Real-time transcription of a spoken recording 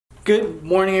Good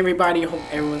morning, everybody. Hope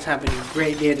everyone's having a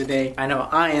great day today. I know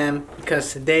I am,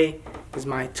 because today is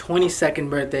my 22nd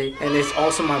birthday, and it's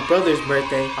also my brother's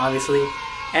birthday, obviously,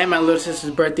 and my little sister's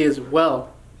birthday as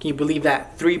well. Can you believe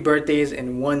that? 3 birthdays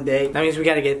in one day. That means we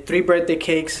gotta get 3 birthday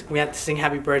cakes. We have to sing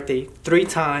happy birthday 3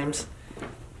 times.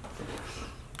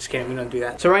 Just kidding, we don't do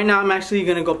that. So right now I'm actually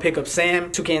gonna go pick up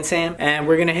Sam, Toucan Sam, and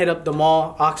we're gonna hit up the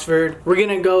mall, Oxford. We're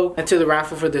gonna go into the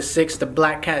raffle for the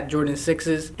Black Cat Jordan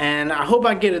 6s. And I hope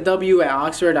I get a W at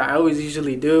Oxford. I always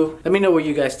usually do. Let me know what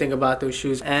you guys think about those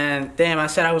shoes. And damn, I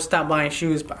said I would stop buying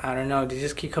shoes, but I don't know. They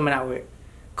just keep coming out with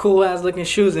cool ass looking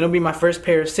shoes, and it'll be my first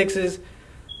pair of 6s.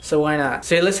 So why not?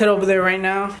 So yeah, let's head over there right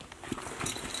now.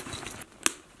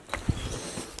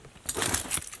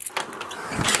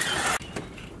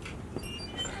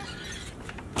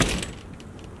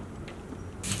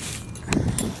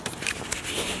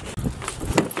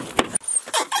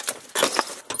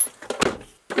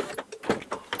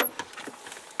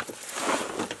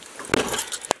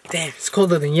 Damn, it's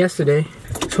colder than yesterday.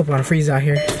 Let's hope I don't freeze out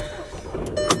here.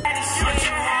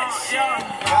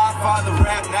 Godfather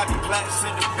rap, nappy plaques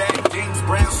in the back, jeans,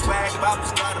 brown swag, about to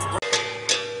start a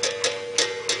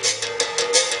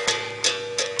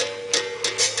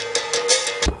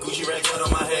Gucci red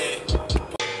on my head.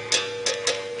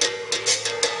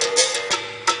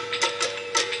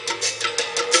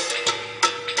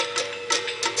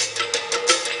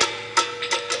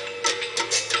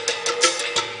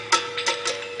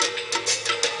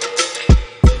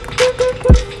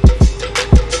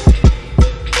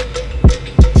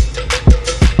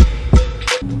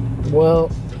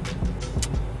 Well,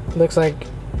 looks like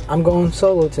I'm going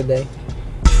solo today.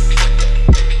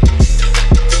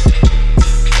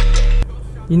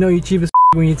 You know you cheap as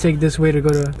when you take this way to go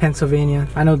to Pennsylvania.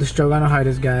 I know the struggle, I know how it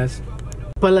is, guys.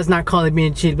 But let's not call it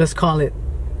being cheap, let's call it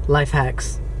life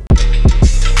hacks.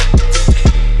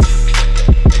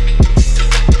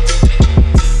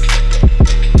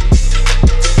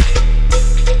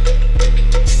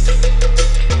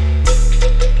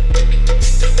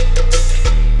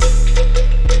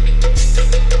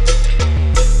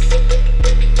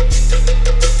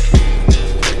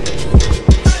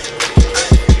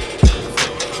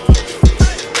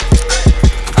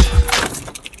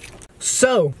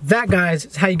 So that, guys,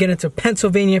 is how you get into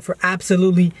Pennsylvania for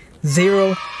absolutely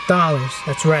 $0.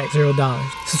 That's right,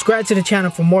 $0. Subscribe to the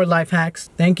channel for more life hacks.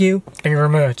 Thank you. Thank you very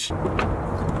much.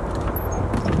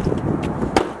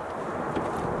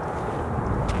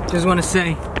 Just want to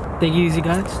say, take it easy,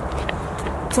 guys.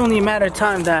 It's only a matter of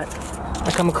time that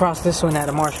I come across this one at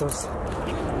a Marshall's.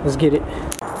 Let's get it.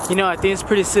 You know, I think it's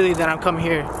pretty silly that I'm coming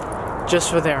here just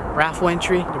for their raffle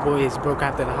entry. The boy is broke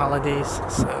after the holidays,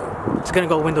 so just gonna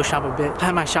go window shop a bit.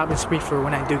 Plan my shopping spree for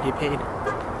when I do get paid.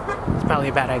 It's probably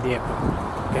a bad idea,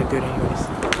 but gotta do it anyways.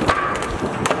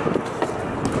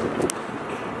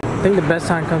 I think the best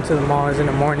time to come to the mall is in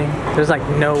the morning. There's like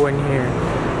no one here.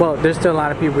 Well, there's still a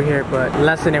lot of people here, but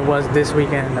less than it was this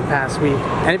weekend and the past week.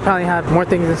 And it probably have more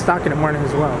things in stock in the morning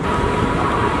as well.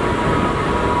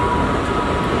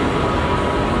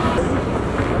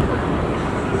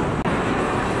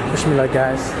 Wish me luck,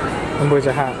 guys. Them boys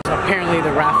are hot. So apparently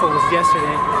the raffle was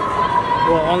yesterday.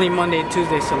 Well, only Monday and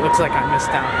Tuesday, so it looks like I missed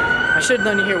out. I should have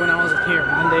done it here when I was here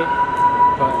Monday,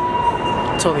 but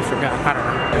totally forgot. I don't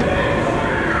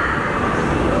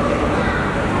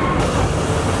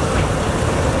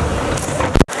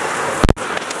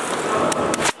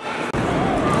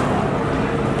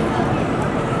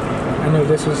know. I knew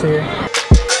this was here.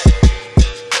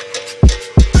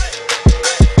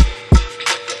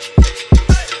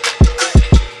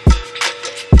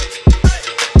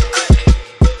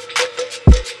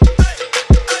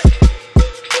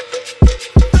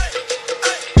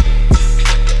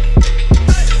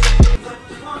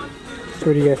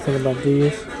 What do you guys think about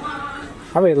these?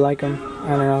 I really like them. I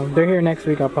don't know. They're here next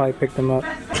week. I'll probably pick them up.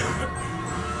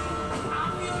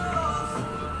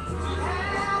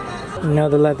 No,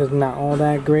 the leather's not all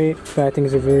that great, but I think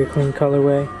it's a really clean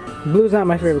colorway. Blue's not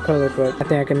my favorite color, but I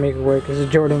think I can make it work. It's a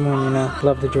Jordan 1, you know.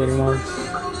 Love the Jordan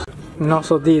 1s. And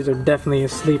also these are definitely a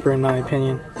sleeper in my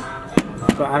opinion.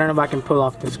 But I don't know if I can pull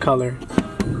off this color.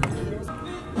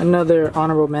 Another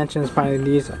honorable mention is probably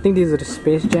these. I think these are the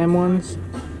Space Jam ones.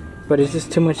 But it's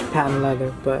just too much patent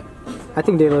leather, but I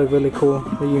think they look really cool,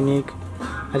 they're unique.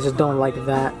 I just don't like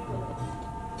that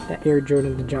Air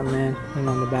Jordan, the Jumpman, and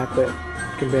on the back, but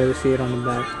you can barely see it on the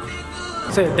back.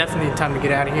 So it's definitely time to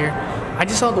get out of here. I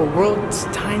just saw the world's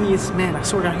tiniest man. I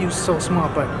swear to God, he was so small,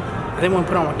 but I didn't want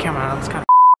to put on my camera. I was kind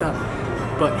of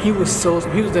up. But he was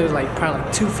there like probably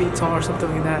like 2 feet tall or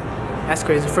something like that. That's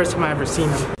crazy. The first time I ever seen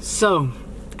him. So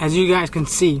as you guys can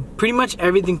see, pretty much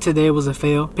everything today was a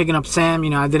fail. Picking up Sam, you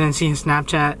know, I didn't see his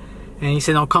Snapchat and he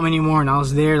said don't come anymore, and I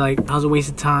was there, like, that was a waste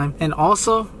of time. And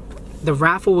also, the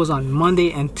raffle was on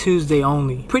Monday and Tuesday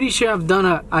only. Pretty sure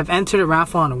I've entered a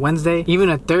raffle on a Wednesday, even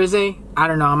a Thursday. I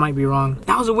don't know, I might be wrong.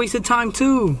 That was a waste of time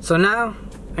too. So now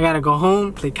I gotta go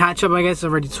home, play catch up. I guess it's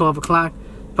already 12 o'clock.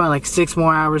 Probably like 6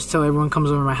 more hours till everyone comes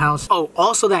over my house. Oh,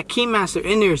 also that Keymaster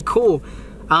in there is cool.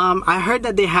 I heard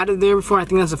that they had it there before. I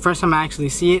think that's the first time I actually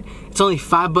see it. It's only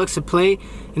 $5 to play,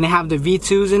 and they have the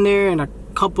V2s in there and a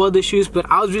couple other shoes, but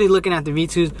I was really looking at the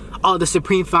V2s. Oh, the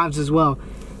Supreme 5s as well.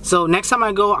 So next time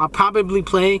I go, I'll probably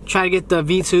try to get the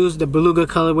V2s, the Beluga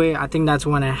colorway. I think that's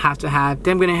one I have to have.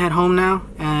 Then I'm gonna head home now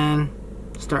and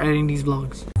start editing these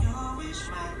vlogs.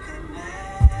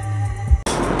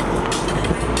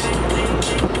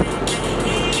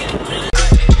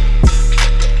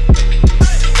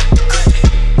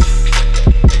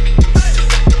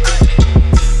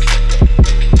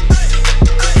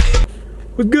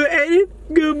 What's good, Aiden?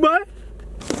 Good, boy?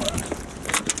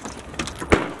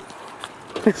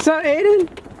 What's up, Aiden?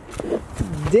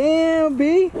 Damn,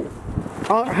 B.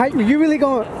 Oh, how, you really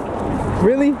going?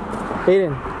 Really?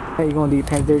 Aiden, how you gonna do your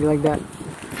pants dirty like that?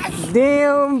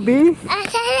 Damn, B.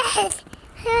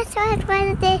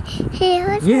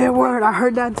 Yeah, word. I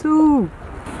heard that too.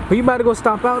 Well, you about to go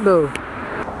stop out though?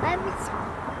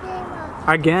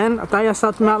 Again? I thought y'all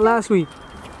stopped him out last week.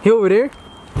 He over there?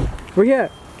 Where you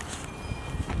at?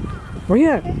 Where you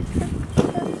at?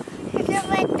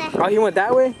 Oh, he went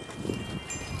that way?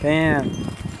 Damn.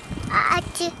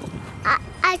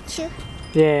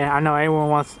 Yeah, I know. Everyone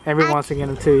wants to get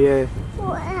him too. Yeah,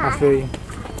 I feel you.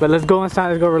 But let's go inside.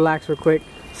 Let's go relax real quick.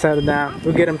 Settle down.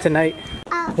 We'll get him tonight.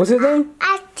 What's his name?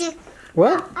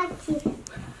 What?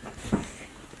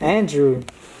 Andrew.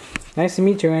 Nice to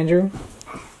meet you, Andrew.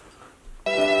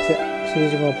 So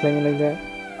you're gonna play me like that?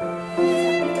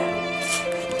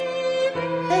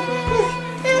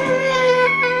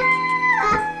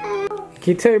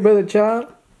 Can you tell your brother, child?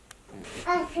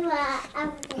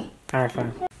 Alright,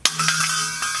 fine.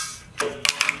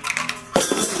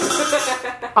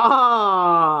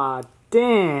 Ah,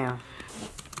 damn.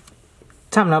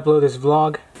 Time to upload this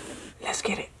vlog. Let's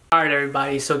get it. Alright,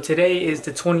 everybody. So today is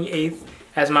the 28th.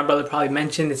 As my brother probably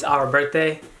mentioned, it's our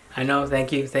birthday. I know.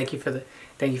 Thank you. Thank you for the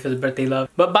birthday love.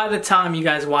 But by the time you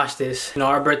guys watch this, you know,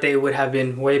 our birthday would have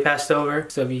been way past over.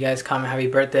 So if you guys comment happy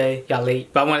birthday, y'all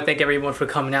late. But I want to thank everyone for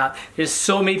coming out. There's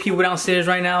so many people downstairs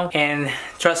right now, and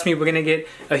trust me, we're gonna get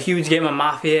a huge game of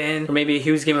Mafia in, or maybe a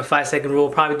huge game of 5 Second Rule.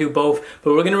 Probably do both,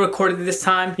 but we're gonna record it this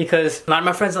time because a lot of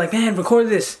my friends are like, man, record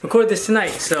this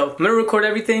tonight. So I'm gonna record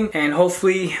everything, and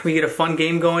hopefully we get a fun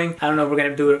game going. I don't know if we're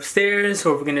gonna do it upstairs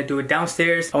or if we're gonna do it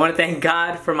downstairs. I want to thank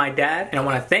God for my dad, and I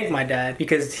want to thank my dad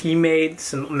because he made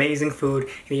some amazing food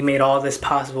and he made all this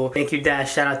possible. Thank you, Dad.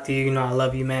 Shout out to you. You know I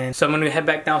love you, man. So I'm gonna head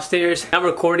back downstairs. I'm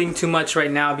recording too much right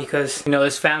now because, you know,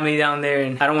 there's family down there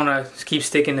and I don't want to keep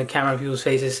sticking the camera in people's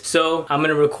faces. So I'm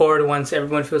gonna record once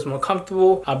everyone feels more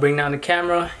comfortable. I'll bring down the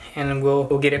camera and then we'll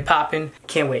get it popping.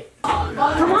 Can't wait. Come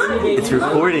on. It's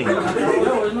recording.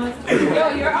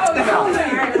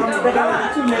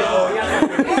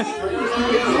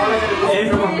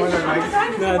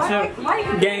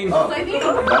 Gang.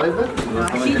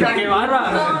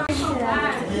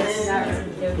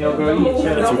 Yo, bro,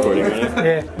 It's recording, right?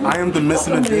 yeah. I am the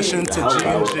missing addition to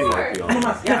G&G. I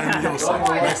am Yosef.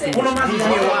 Nice to meet you.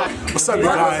 What's up, you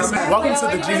guys? Welcome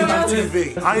to the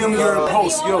G&G TV. I am your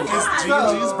host. Yo, it's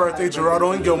G&G's birthday,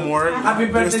 Gerardo and Gilmore.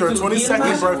 It's their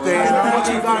 22nd birthday, and I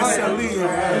want you guys to leave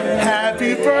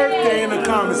happy birthday in the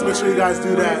comments. Make sure you guys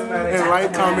do that. And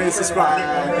like, comment, and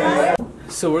subscribe.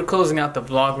 So we're closing out the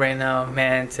vlog right now.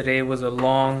 Man, today was a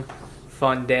long,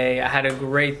 fun day. I had a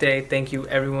great day. Thank you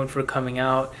everyone for coming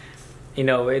out. You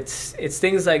know, it's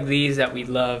things like these that we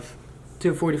love.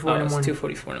 2:44 in the morning.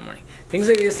 2:44 in the morning. Things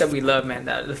like this that we love, man.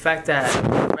 That the fact that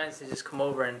friends to just come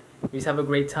over and we just have a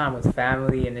great time with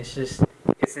family, and it's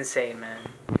insane, man.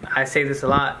 I say this a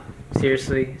lot.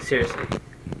 Seriously.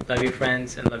 Love your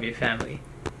friends and love your family.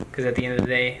 Because at the end of the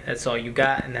day, that's all you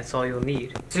got and that's all you'll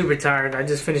need. Super tired. I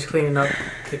just finished cleaning up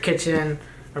the kitchen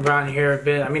around here a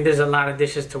bit. I mean, there's a lot of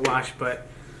dishes to wash, but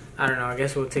I don't know. I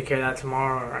guess we'll take care of that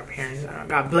tomorrow, or our parents.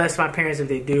 God bless my parents if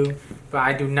they do, but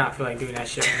I do not feel like doing that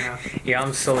shit right now. Yeah,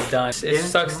 I'm so done. It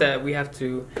sucks that we have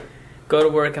to go to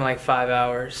work in like 5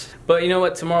 hours. But you know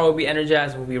what? Tomorrow we'll be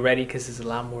energized. We'll be ready because there's a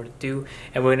lot more to do.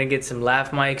 And we're going to get some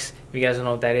lav mics. If you guys don't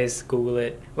know what that is, Google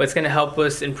it. What's going to help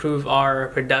us improve our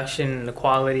production and the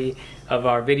quality of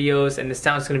our videos. And the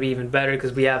sound's going to be even better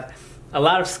because we have a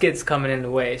lot of skits coming in the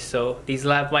way. So these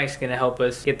lav mics are going to help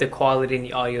us get the quality and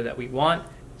the audio that we want.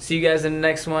 See you guys in the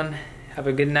next one. have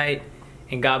a good night,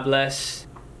 and God bless.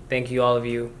 Thank you all of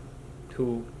you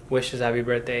who wished us happy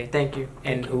birthday. Thank you.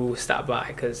 And who stopped by,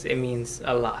 because it means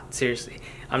a lot, seriously.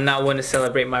 I'm not one to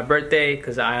celebrate my birthday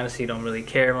because I honestly don't really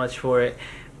care much for it,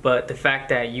 but the fact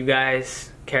that you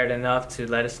guys cared enough to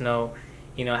let us know,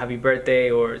 you know, happy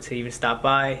birthday, or to even stop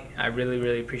by, I really,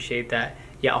 really appreciate that.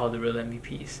 Y'all the real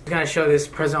MVPs. I'm gonna show this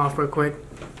present off real quick.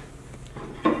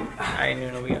 I didn't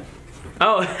even know we got.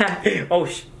 Oh,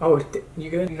 you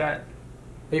good? You got.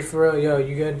 Are you for real? Yo,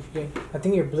 you good? I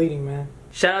think you're bleeding, man.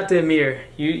 Shout out to Amir.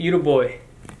 You the boy.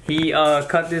 He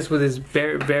cut this with his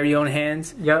very own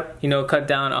hands. Yep. You know, cut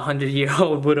down a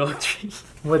 100-year-old wood oak tree.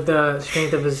 With the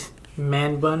strength of his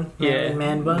man bun.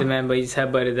 Man bun. The man bun. He just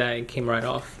headbutted that and came right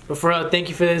off. But for real, thank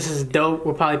you for this. This is dope.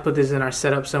 We'll probably put this in our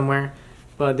setup somewhere.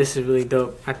 But this is really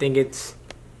dope. I think it's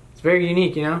very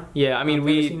unique, you know? Yeah, I mean, I've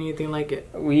never seen anything like it.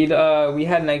 We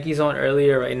had Nikes on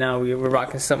earlier. Right now we're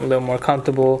rocking something a little more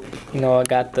comfortable. You know, I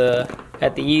got the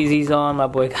Yeezys on. My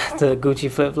boy got the Gucci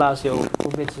flip flops. Yo, who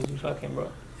bitches you fucking,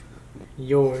 bro?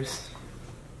 Yours.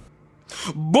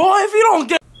 Boy, if you don't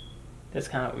get... That's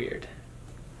kind of weird.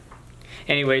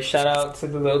 Anyway, shout out to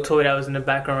the little toy that was in the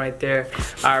background right there.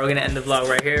 All right, we're gonna end the vlog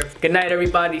right here. Good night,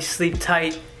 everybody. Sleep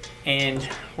tight. And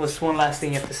what's one last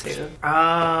thing you have to say to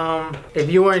them?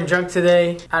 If you weren't drunk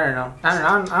today, I don't know. I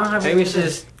don't have. Maybe we should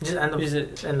just end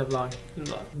the vlog.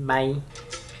 Vlog. Bye.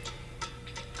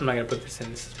 I'm not gonna put this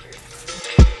in. This is weird.